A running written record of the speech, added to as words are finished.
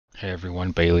Hey everyone,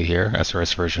 Bailey here.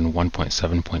 SRS version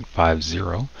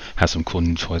 1.7.50 has some cool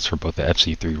new toys for both the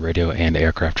FC3 radio and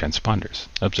aircraft transponders.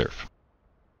 Observe.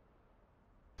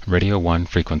 Radio 1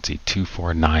 frequency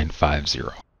 24950.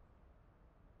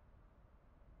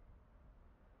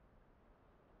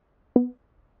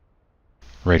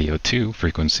 Radio 2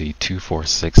 frequency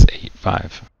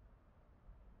 24685.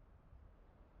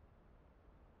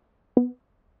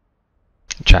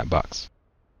 Chat box.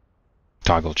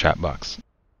 Toggle chat box.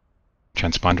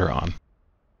 Transponder on.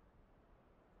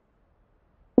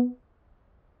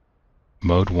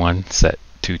 Mode 1 set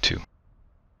 22.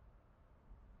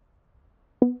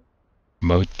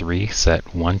 Mode 3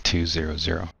 set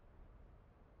 1200.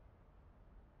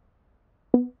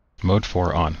 Mode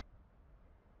 4 on.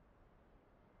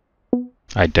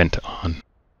 Ident on.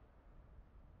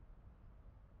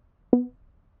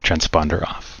 Transponder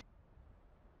off.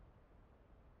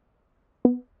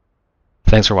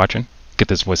 Thanks for watching. Get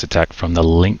this voice attack from the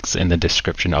links in the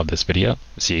description of this video.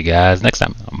 See you guys next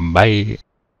time. Bye.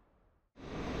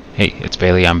 Hey, it's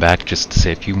Bailey. I'm back just to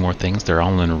say a few more things. They're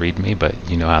all in README, but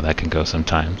you know how that can go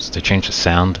sometimes. To change the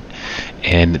sound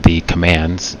in the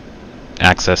commands,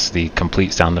 access the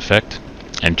complete sound effect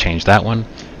and change that one.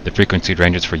 The frequency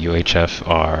ranges for UHF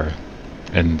are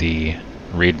in the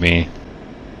README,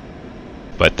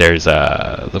 but there's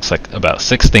looks like about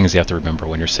 6 things you have to remember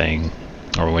when you're saying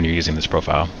or when you're using this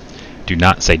profile. Do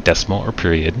not say decimal or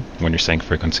period when you're saying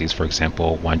frequencies, for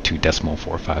example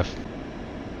 12.45.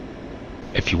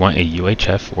 If you want a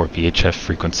UHF or VHF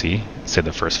frequency, say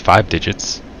the first 5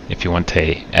 digits. If you want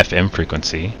a FM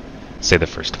frequency, say the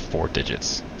first 4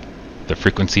 digits. The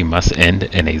frequency must end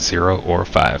in a 0 or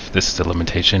 5. This is a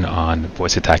limitation on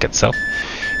VoiceAttack itself.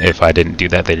 If I didn't do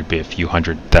that, there'd be a few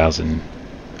 100,000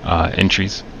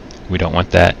 entries. We don't want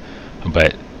that,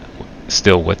 but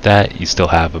still with that, you still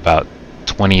have about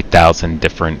 20,000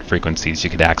 different frequencies you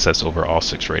could access over all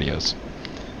 6 radios.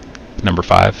 Number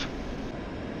 5.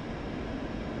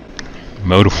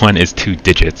 Mode 1 is 2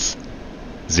 digits,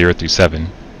 0 through 7.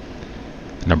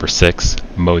 Number 6.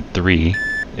 Mode 3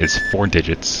 is 4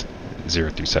 digits, 0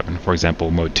 through 7. For example,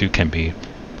 mode 2 can be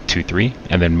 2, 3,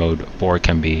 and then mode 4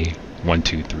 can be 1,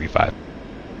 2, 3, 5.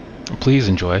 Please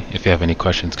enjoy. If you have any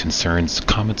questions, concerns,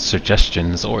 comments,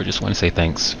 suggestions, or just want to say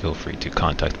thanks, feel free to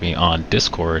contact me on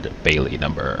Discord, Bailey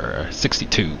number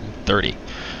 6230.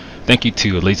 Thank you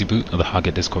to Lazy Boot of the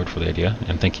Hogget Discord for the idea,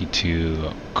 and thank you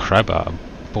to Crybob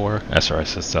for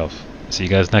SRS itself. See you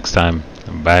guys next time.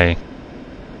 Bye.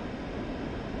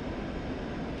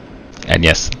 And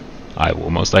yes, I will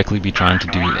most likely be trying to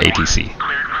do ATC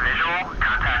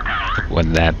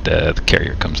when that the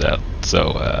carrier comes out.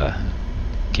 So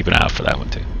keep an eye out for that one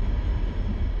too.